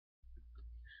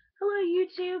Hello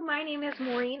YouTube, my name is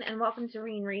Maureen and welcome to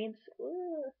Regan Reads.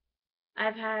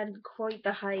 I've had quite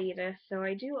the hiatus, so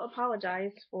I do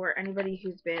apologize for anybody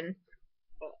who's been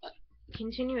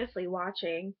continuously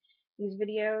watching these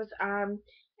videos. I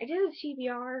did a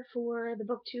TBR for the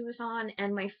Booktubeathon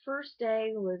and my first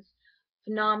day was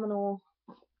phenomenal,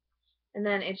 and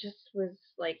then it just was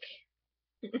like,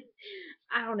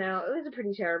 I don't know, it was a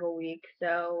pretty terrible week,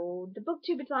 so the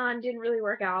Booktubeathon didn't really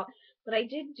work out, but I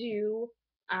did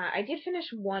finish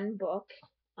one book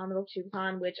on the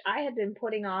Booktubeathon, which I had been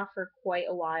putting off for quite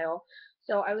a while,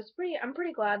 so I'm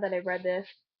pretty glad that I read this.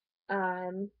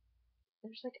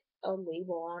 There's like a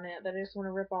label on it that I just want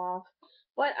to rip off,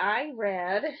 but I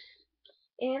read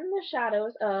In the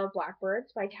Shadows of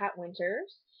Blackbirds by Kat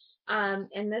Winters.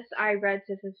 And this I read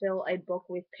to fulfill a book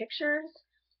with pictures,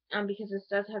 because this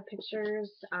does have pictures,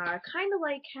 kind of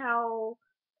like how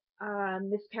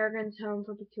Miss Peregrine's Home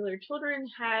for Peculiar Children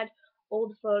had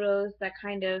old photos that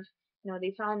kind of,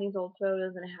 they found these old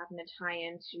photos and it happened to tie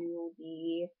into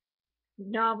the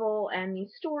novel and the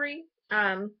story.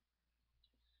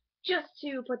 Just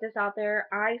to put this out there,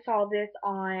 I saw this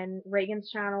on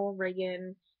Regan's channel.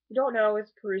 Regan, you don't know,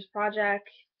 is Peruse Project.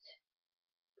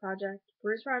 So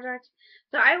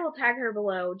I will tag her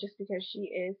below just because she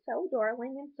is so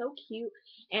darling and so cute.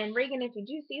 And Regan, if you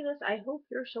do see this, I hope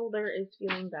your shoulder is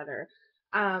feeling better.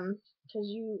 Because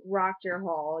you rocked your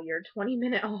haul, your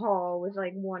 20-minute haul with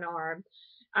like one arm.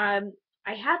 I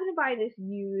happened to buy this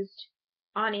used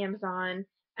on Amazon,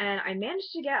 and I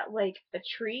managed to get like a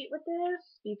treat with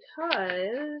this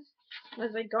because I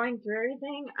was like going through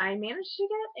everything. I managed to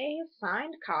get a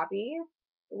signed copy.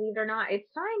 Believe it or not,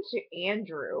 it's signed to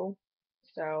Andrew.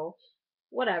 So,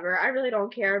 whatever. I really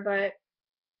don't care, but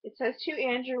it says to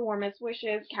Andrew, warmest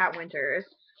wishes, Kat Winters.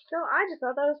 So I just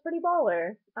thought that was pretty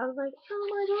baller. I was like, oh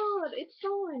my god, it's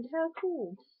signed. How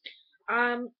cool.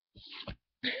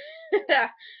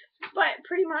 But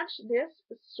pretty much this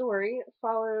story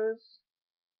follows,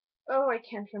 oh, I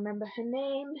can't remember her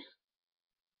name.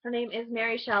 Her name is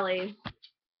Mary Shelley.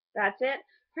 That's it.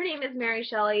 Her name is Mary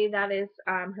Shelley. That is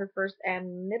her first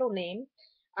and middle name.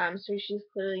 So she's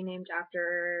clearly named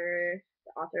after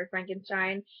the author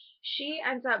Frankenstein. She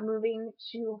ends up moving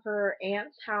to her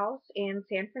aunt's house in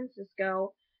San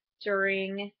Francisco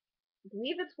during, I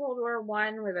believe it's World War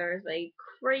I, where there's a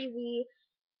crazy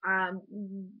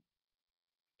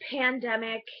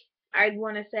pandemic, I'd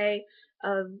want to say,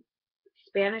 of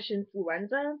Spanish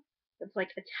influenza that's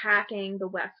like attacking the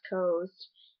West Coast,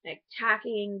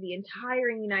 attacking the entire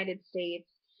United States.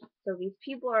 So these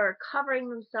people are covering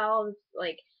themselves,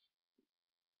 like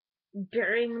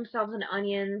burying themselves in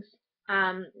onions.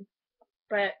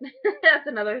 But that's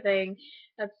another thing.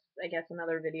 That's, I guess,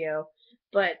 another video.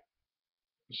 But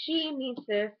she meets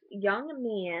this young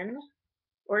man,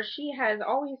 or she has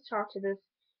always talked to this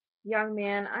young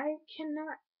man. I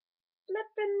cannot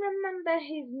flippin' remember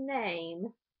his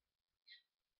name.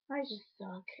 I just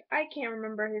suck. I can't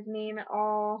remember his name at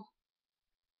all.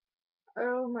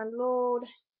 Oh my lord.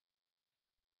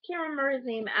 Can't remember his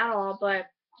name at all, but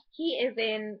he is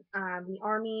in the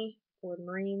Army or the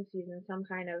Marines. He's in some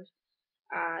kind of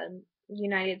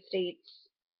United States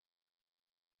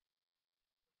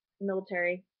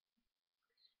military.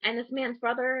 And this man's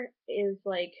brother is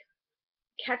like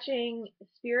catching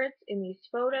spirits in these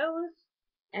photos,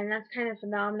 and that's kind of a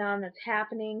phenomenon that's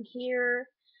happening here.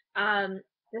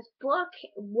 This book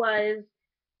was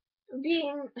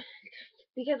being,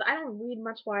 because I don't read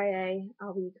much YA,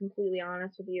 I'll be completely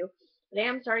honest with you, but I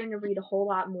am starting to read a whole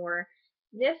lot more.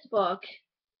 This book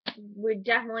would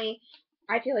definitely,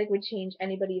 I feel like, would change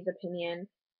anybody's opinion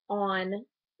on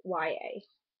YA.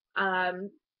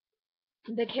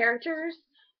 The characters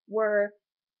were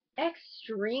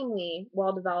extremely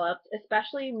well developed,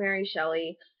 especially Mary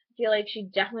Shelley. I feel like she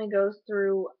definitely goes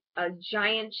through a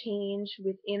giant change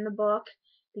within the book,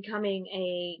 becoming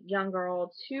a young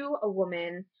girl to a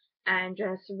woman and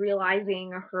just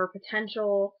realizing her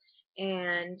potential,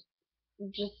 and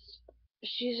just,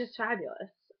 she's just fabulous.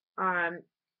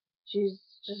 She's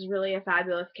just really a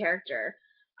fabulous character.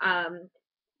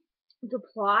 The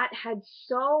plot had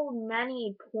so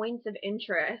many points of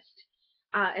interest,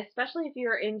 especially if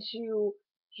you're into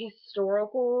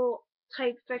historical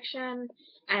type fiction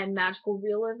and magical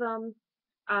realism.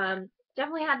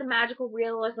 Definitely had the magical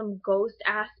realism ghost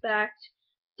aspect.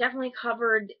 Definitely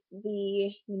covered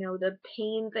the, the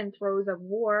pains and throes of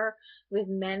war with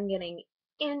men getting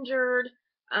injured,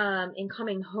 and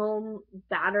coming home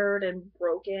battered and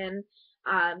broken.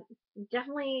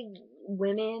 Definitely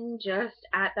women just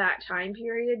at that time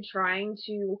period trying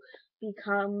to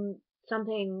become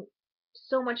something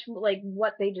so much like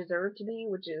what they deserve to be,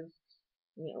 which is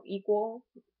equal.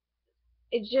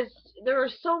 It's just, there are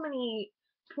so many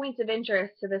points of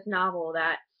interest to this novel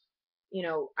that,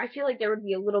 I feel like there would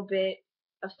be a little bit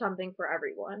of something for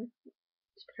everyone.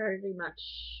 To pretty much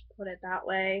put it that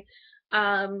way.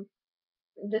 Um,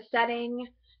 the setting,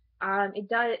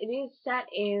 it is set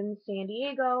in San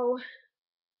Diego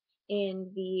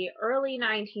in the early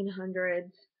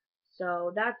 1900s,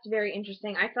 so that's very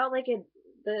interesting. I felt like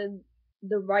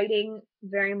the writing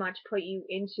very much put you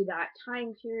into that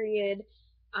time period.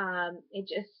 It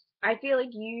just, I feel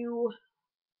like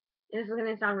this is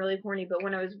gonna sound really corny, but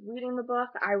when I was reading the book,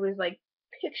 I was like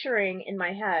picturing in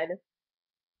my head,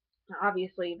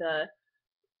 obviously the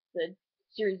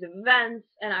series of events,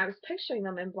 and I was picturing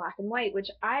them in black and white, which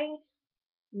I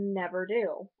never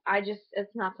do.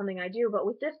 It's not something I do, but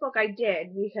with this book I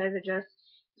did, because it's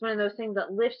one of those things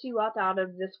that lifts you up out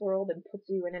of this world and puts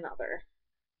you in another.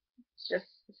 It's just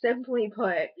simply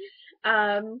put.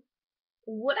 Um,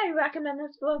 would I recommend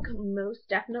this book? Most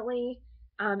definitely.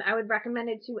 I would recommend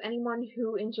it to anyone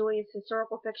who enjoys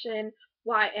historical fiction,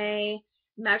 YA,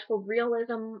 magical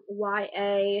realism,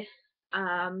 YA.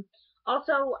 Um,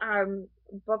 also,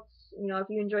 books, if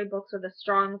you enjoy books with a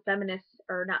strong feminist,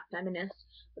 or not feminist,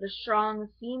 but a strong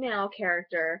female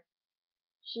character,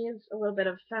 she is a little bit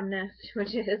of feminist,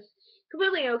 which is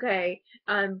completely okay,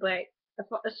 but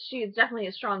she is definitely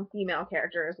a strong female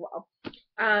character as well.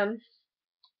 Um,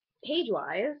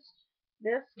 Page-wise,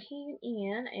 this came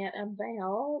in at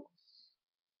about,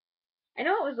 I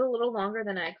know it was a little longer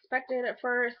than I expected at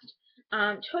first.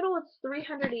 Total it's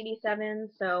 387,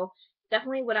 so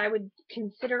definitely what I would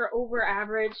consider over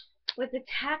average. With the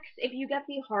text, if you get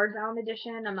the hardbound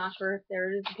edition, I'm not sure if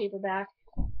there is a paperback,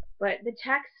 but the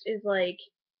text is like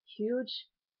huge,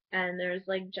 and there's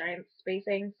like giant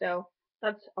spacing, so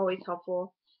that's always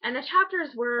helpful. And the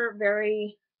chapters weren't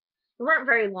very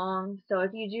long, so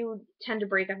if you do tend to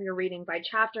break up your reading by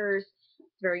chapters, it's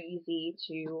very easy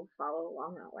to follow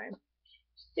along that way.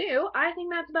 So, I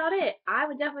think that's about it. I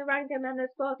would definitely recommend this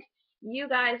book. You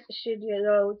guys should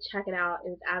go check it out.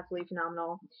 It's absolutely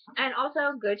phenomenal. And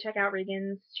also, go check out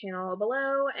Regan's channel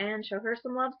below and show her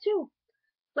some love too.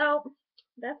 So,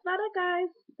 that's about it, guys.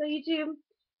 So, YouTube,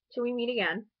 till we meet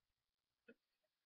again.